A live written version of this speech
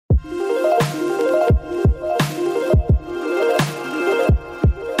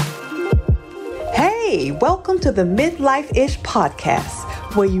Hey, welcome to the Midlife-ish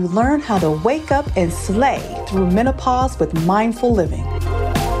podcast, where you learn how to wake up and slay through menopause with mindful living.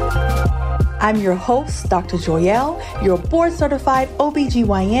 I'm your host, Dr. Joyelle, your board-certified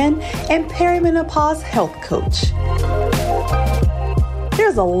OBGYN and perimenopause health coach.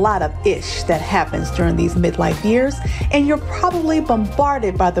 There's a lot of ish that happens during these midlife years, and you're probably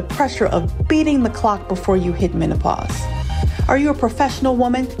bombarded by the pressure of beating the clock before you hit menopause. Are you a professional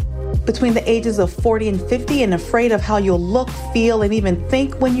woman between the ages of 40 and 50 and afraid of how you'll look, feel, and even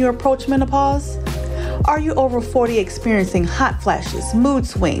think when you approach menopause? Are you over 40 experiencing hot flashes, mood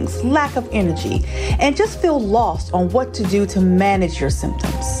swings, lack of energy, and just feel lost on what to do to manage your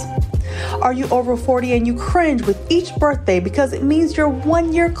symptoms? Are you over 40 and you cringe with each birthday because it means you're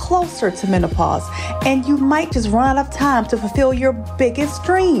 1 year closer to menopause and you might just run out of time to fulfill your biggest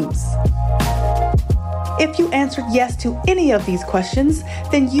dreams? If you answered yes to any of these questions,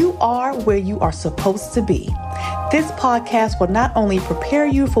 then you are where you are supposed to be. This podcast will not only prepare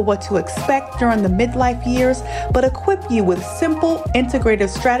you for what to expect during the midlife years, but equip you with simple, integrative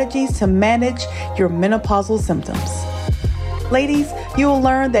strategies to manage your menopausal symptoms. Ladies, you will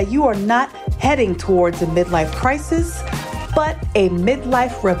learn that you are not heading towards a midlife crisis, but a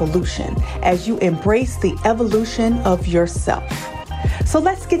midlife revolution as you embrace the evolution of yourself. So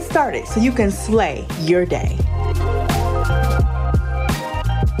let's get started so you can slay your day.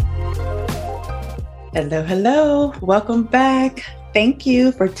 Hello. Welcome back. Thank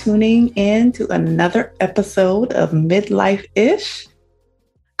you for tuning in to another episode of Midlife-ish.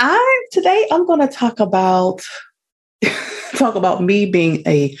 Today I'm going to talk about me being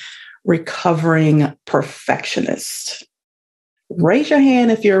a recovering perfectionist. Raise your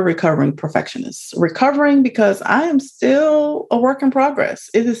hand if you're a recovering perfectionist. Recovering because I am still a work in progress.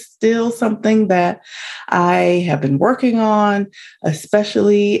 It is still something that I have been working on,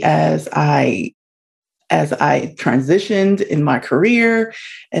 especially as I transitioned in my career,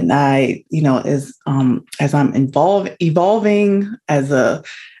 and as I'm evolving as a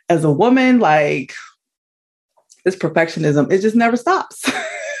woman, like this perfectionism, it just never stops.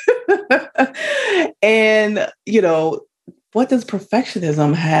 And what does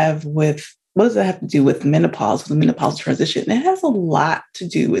perfectionism what does it have to do with menopause, with the menopause transition? It has a lot to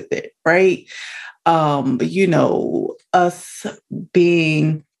do with it, right? Us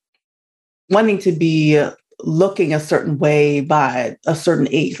wanting to be looking a certain way by a certain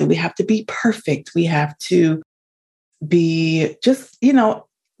age. We have to be perfect. We have to be just,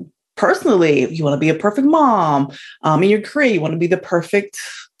 personally, you want to be a perfect mom. In your career, you want to be the perfect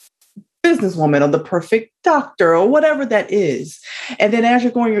businesswoman or the perfect doctor or whatever that is. And then as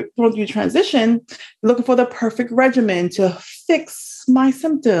you're going through transition, you're looking for the perfect regimen to fix my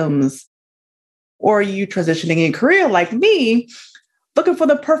symptoms. Or are you transitioning in career like me, looking for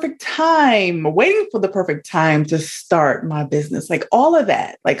the perfect time, waiting for the perfect time to start my business? Like all of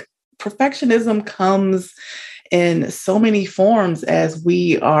that, like perfectionism comes in so many forms as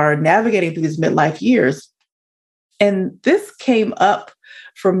we are navigating through these midlife years. And this came up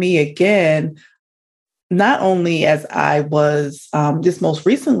for me again, not only as I was just most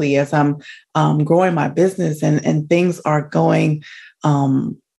recently as I'm growing my business and things are going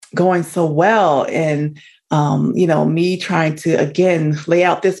so well, and me trying to again lay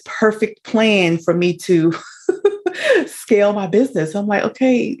out this perfect plan for me to scale my business. I'm like,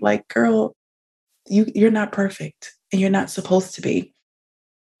 okay, like girl, you're not perfect and you're not supposed to be.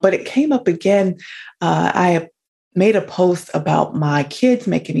 But it came up again. I made a post about my kids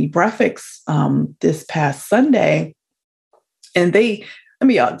making me breakfast this past Sunday. And let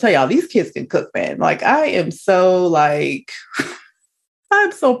me tell y'all, these kids can cook, man. Like I'm so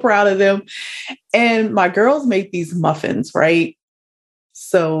proud of them. And my girls make these muffins, right?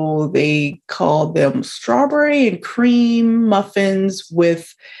 So they call them strawberry and cream muffins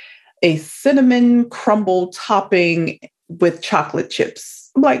with a cinnamon crumble topping with chocolate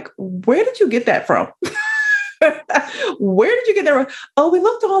chips. I'm like, where did you get that from? Where did you get that? Oh, we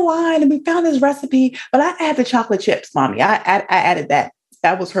looked online and we found this recipe, but I added the chocolate chips, mommy. I added that.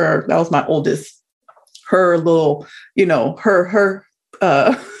 That was my oldest, her little, her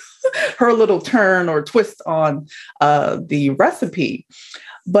little turn or twist on the recipe.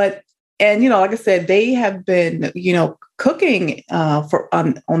 But, like I said, they have been, cooking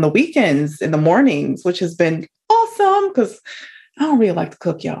on the weekends in the mornings, which has been awesome because I don't really like to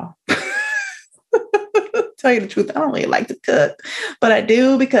cook, y'all. Tell you the truth, I don't really like to cook, but I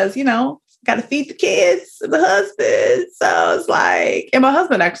do because, got to feed the kids and the husband. So it's like, and my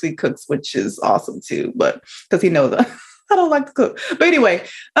husband actually cooks, which is awesome too, but because he knows I don't like to cook. But anyway,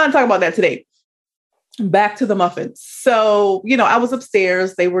 I'm not talking about that today. Back to the muffins. So, I was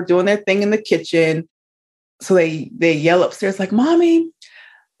upstairs. They were doing their thing in the kitchen. So they yell upstairs like, Mommy,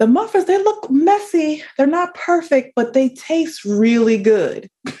 the muffins, they look messy. They're not perfect, but they taste really good.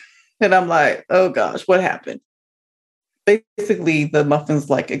 And I'm like, oh gosh, what happened? Basically, the muffins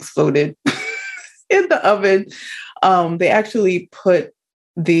like exploded in the oven. They actually put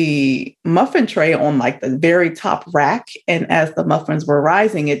the muffin tray on like the very top rack. And as the muffins were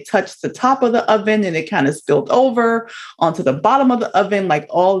rising, it touched the top of the oven and it kind of spilled over onto the bottom of the oven. Like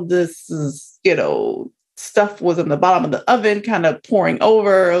all this is, stuff was in the bottom of the oven, kind of pouring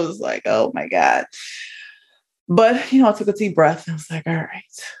over. It was like, oh my God. But, I took a deep breath and I was like, all right,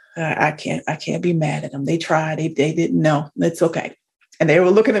 I can't be mad at them. They tried, they didn't know. It's okay. And they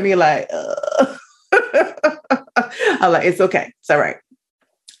were looking at me like, I'm like, it's okay. It's all right.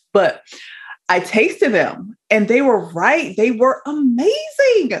 But I tasted them and they were right. They were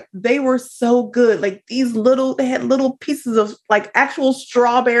amazing. They were so good. Like they had little pieces of like actual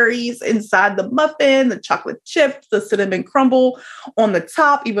strawberries inside the muffin, the chocolate chips, the cinnamon crumble on the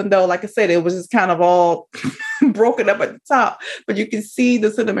top, even though, like I said, it was just kind of all broken up at the top, but you can see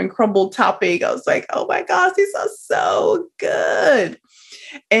the cinnamon crumble topping. I was like, oh my gosh, these are so good.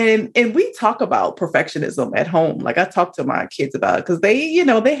 And we talk about perfectionism at home. Like I talk to my kids about it because they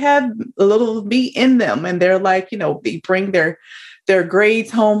have a little me in them and they're like, they bring their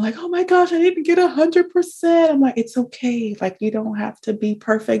grades home like, oh my gosh, I didn't get 100%. I'm like, it's okay. Like you don't have to be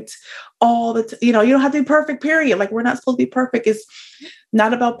perfect all the time. You don't have to be perfect, period. Like we're not supposed to be perfect. It's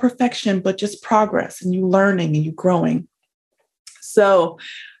not about perfection, but just progress and you learning and you growing. So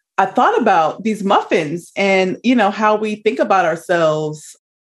I thought about these muffins and, how we think about ourselves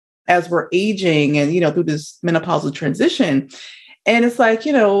as we're aging and, through this menopausal transition. And it's like,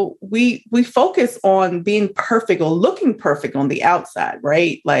 we focus on being perfect or looking perfect on the outside,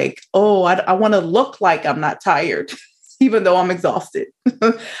 right? Like, oh, I want to look like I'm not tired, even though I'm exhausted.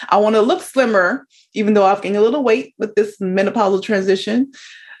 I want to look slimmer, even though I've gained a little weight with this menopausal transition.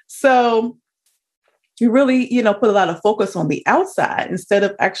 So you really, put a lot of focus on the outside instead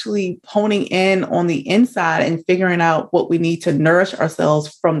of actually honing in on the inside and figuring out what we need to nourish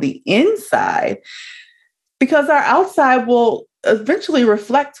ourselves from the inside, because our outside will eventually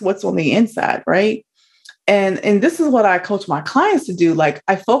reflect what's on the inside, right? And this is what I coach my clients to do. Like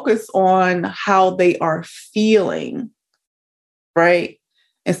I focus on how they are feeling, right?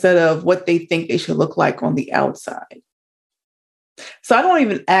 Instead of what they think they should look like on the outside. So I don't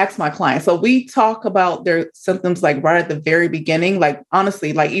even ask my clients. So we talk about their symptoms like right at the very beginning, like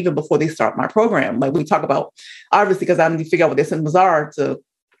honestly, like even before they start my program, like we talk about, obviously, because I need to figure out what their symptoms are to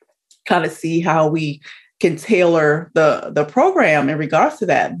kind of see how we can tailor the program in regards to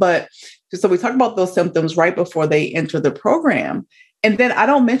that. But so we talk about those symptoms right before they enter the program. And then I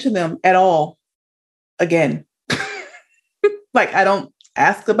don't mention them at all again. Like I don't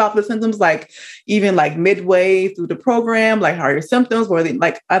ask about the symptoms, like even like midway through the program, like how are your symptoms? Were they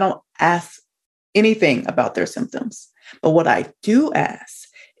like, I don't ask anything about their symptoms. But what I do ask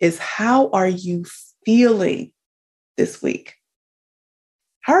is, how are you feeling this week?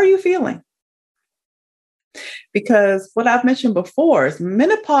 How are you feeling? Because what I've mentioned before is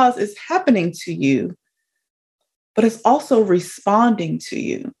menopause is happening to you, but it's also responding to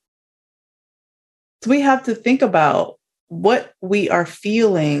you. So we have to think about what we are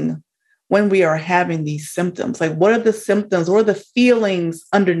feeling when we are having these symptoms. Like, what are the symptoms? What are the feelings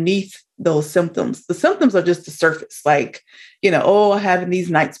underneath those symptoms? The symptoms are just the surface. Like, I'm having these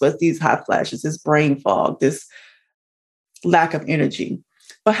night sweats, these hot flashes, this brain fog, this lack of energy.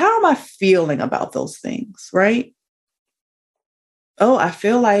 But how am I feeling about those things, right? Oh, I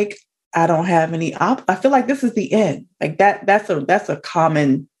feel like I don't have any I feel like this is the end. Like that's a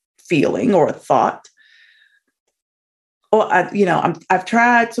common feeling or a thought. Or I've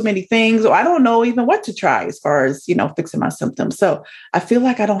tried so many things, or I don't know even what to try as far as, fixing my symptoms. So I feel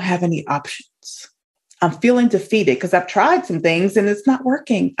like I don't have any options. I'm feeling defeated because I've tried some things and it's not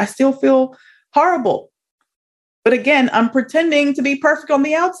working. I still feel horrible. But again, I'm pretending to be perfect on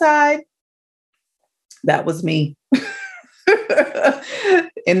the outside. That was me.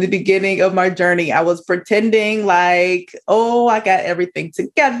 In the beginning of my journey, I was pretending like, oh, I got everything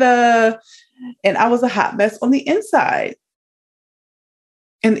together. And I was a hot mess on the inside.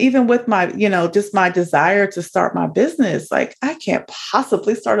 And even with my, just my desire to start my business, like I can't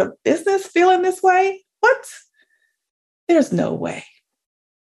possibly start a business feeling this way. What? There's no way.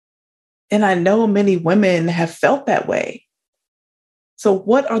 And I know many women have felt that way. So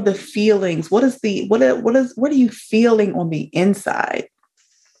what are the feelings? What are you feeling on the inside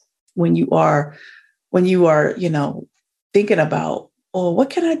when you are, thinking about, oh, what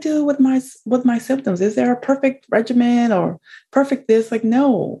can I do with my symptoms? Is there a perfect regimen or perfect this? Like,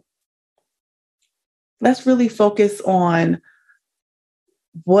 no. Let's really focus on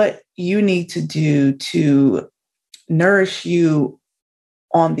what you need to do to nourish you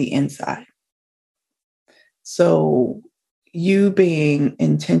on the inside. So, you being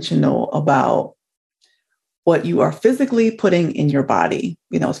intentional about what you are physically putting in your body,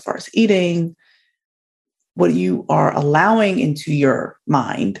 as far as eating, what you are allowing into your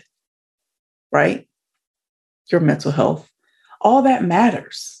mind, right? Your mental health, all that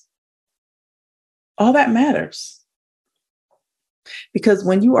matters. All that matters. Because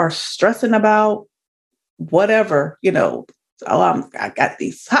when you are stressing about whatever, I got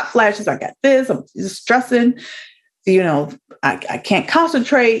these hot flashes, I got this, I'm just stressing, I can't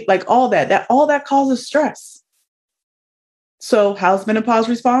concentrate, like all that causes stress. So how's menopause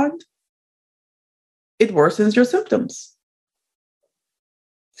respond? It worsens your symptoms.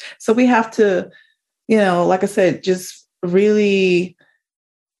 So we have to, like I said, just really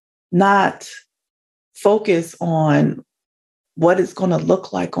not focus on what it's going to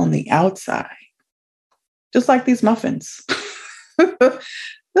look like on the outside. Just like these muffins.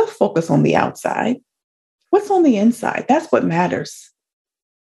 They'll focus on the outside. What's on the inside? That's what matters.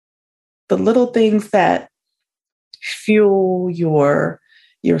 The little things that fuel your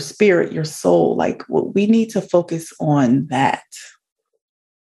spirit, your soul, like we need to focus on that.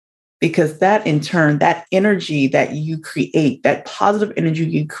 Because that in turn, that energy that you create, that positive energy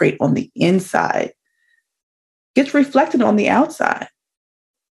you create on the inside gets reflected on the outside.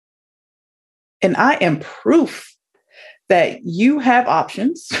 And I am proof that you have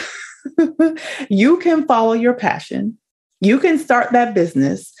options. You can follow your passion. You can start that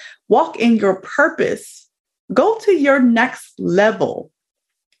business, walk in your purpose, go to your next level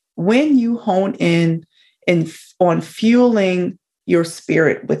when you hone in on fueling your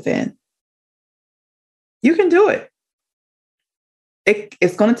spirit within. You can do it.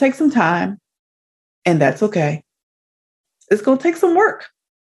 It's going to take some time, and that's okay. It's going to take some work,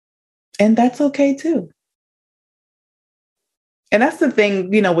 and that's okay too. And that's the thing,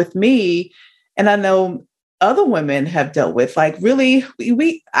 with me, and I know other women have dealt with, like, really,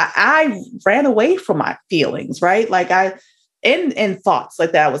 I ran away from my feelings, right? Like and thoughts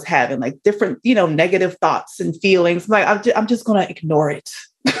like that I was having, like different, negative thoughts and feelings. Like, I'm just going to ignore it.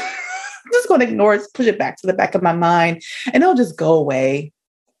 I'm just going to ignore it, push it back to the back of my mind, and it'll just go away.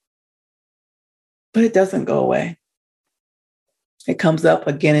 But it doesn't go away. It comes up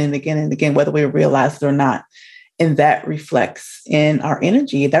again and again and again, whether we realize it or not. And that reflects in our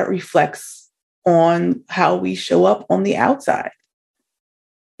energy. That reflects on how we show up on the outside.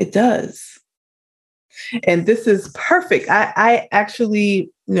 It does. And this is perfect. I actually,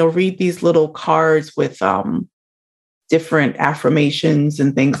 read these little cards with different affirmations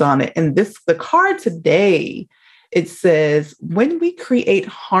and things on it. And the card today, it says, when we create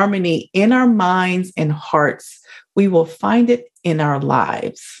harmony in our minds and hearts, we will find it in our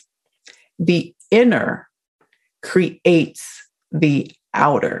lives. The inner creates the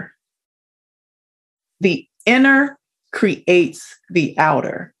outer. The inner creates the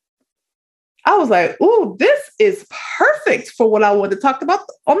outer. I was like, ooh, this is perfect for what I want to talk about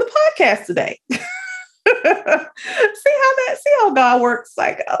on the podcast today. See how God works.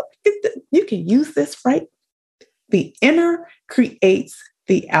 Like, you can use this, right? The inner creates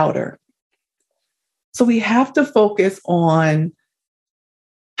the outer. So we have to focus on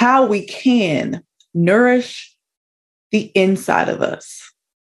how we can nourish the inside of us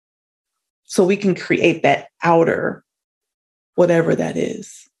so we can create that outer, whatever that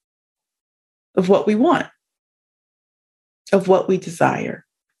is, of what we want, of what we desire.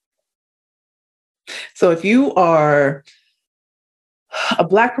 So if you are a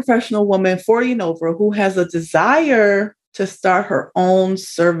Black professional woman, 40 and over, who has a desire to start her own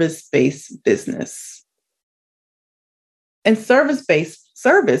service-based business, and service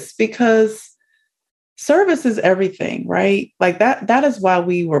because service is everything, right? Like that is why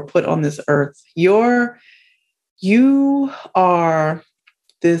we were put on this earth. You are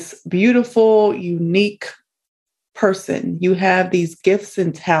this beautiful, unique person. You have these gifts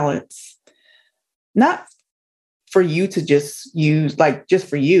and talents, not for you to just use, like just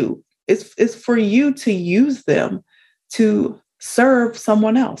for you. It's for you to use them to serve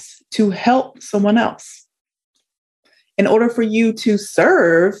someone else, to help someone else. In order for you to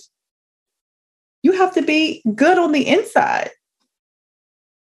serve, you have to be good on the inside.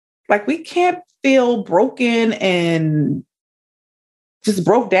 Like, we can't feel broken and just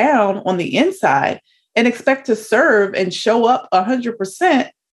broke down on the inside and expect to serve and show up 100%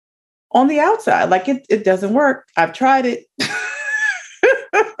 on the outside. Like, it doesn't work. I've tried it.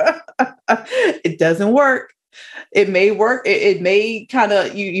 It doesn't work. It may work. It may kind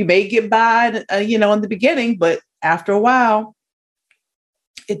of, you may get by, in the beginning, but after a while,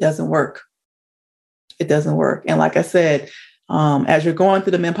 it doesn't work. It doesn't work. And like I said, as you're going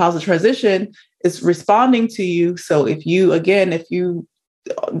through the menopausal transition, it's responding to you. So if you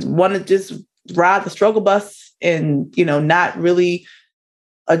want to just ride the struggle bus and, not really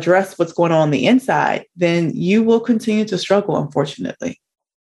address what's going on the inside, then you will continue to struggle, unfortunately.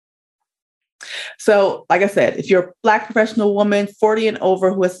 So, like I said, if you're a Black professional woman, 40 and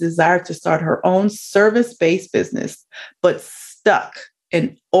over, who has desired to start her own service-based business, but stuck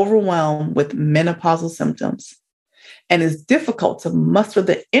and overwhelmed with menopausal symptoms, and it's difficult to muster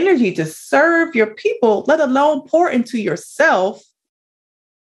the energy to serve your people, let alone pour into yourself,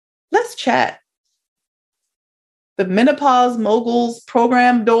 let's chat. The Menopause Moguls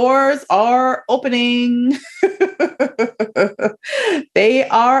program doors are opening. They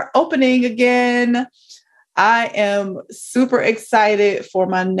are opening again. I am super excited for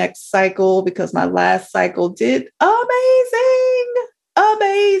my next cycle because my last cycle did amazing.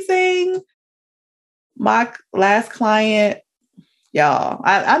 My last client, y'all,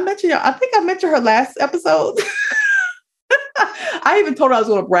 I mentioned, I think I mentioned her last episode. I even told her I was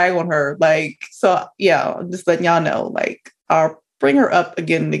going to brag on her. So yeah, I'm just letting y'all know, I'll bring her up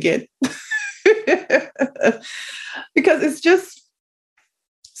again and again. Because it's just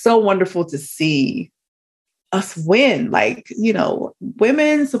so wonderful to see us win,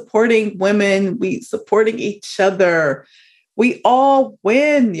 women supporting women, we supporting each other. We all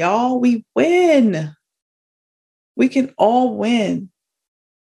win, y'all. We win. We can all win.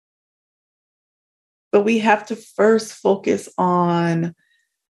 But we have to first focus on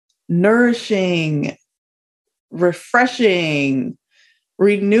nourishing, refreshing,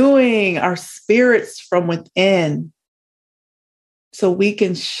 renewing our spirits from within so we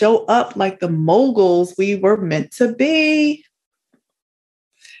can show up like the moguls we were meant to be.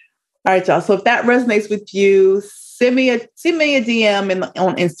 All right, y'all. So if that resonates with you, send me a DM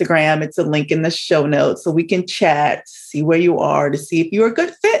on Instagram. It's a link in the show notes so we can chat, see where you are, to see if you're a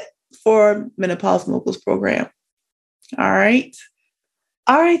good fit for Menopause Moguls program. All right.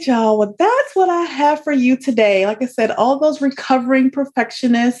 All right, y'all. Well, that's what I have for you today. Like I said, all those recovering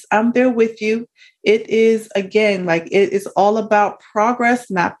perfectionists, I'm there with you. It is, again, it is all about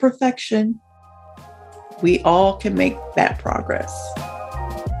progress, not perfection. We all can make that progress.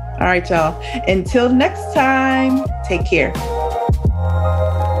 All right, y'all. Until next time, take care.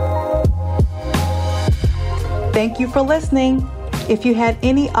 Thank you for listening. If you had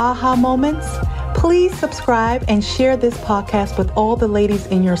any aha moments, please subscribe and share this podcast with all the ladies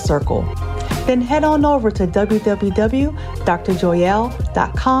in your circle. Then head on over to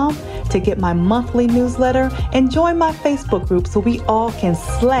www.drjoyelle.com to get my monthly newsletter and join my Facebook group so we all can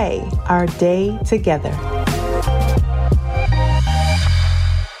slay our day together.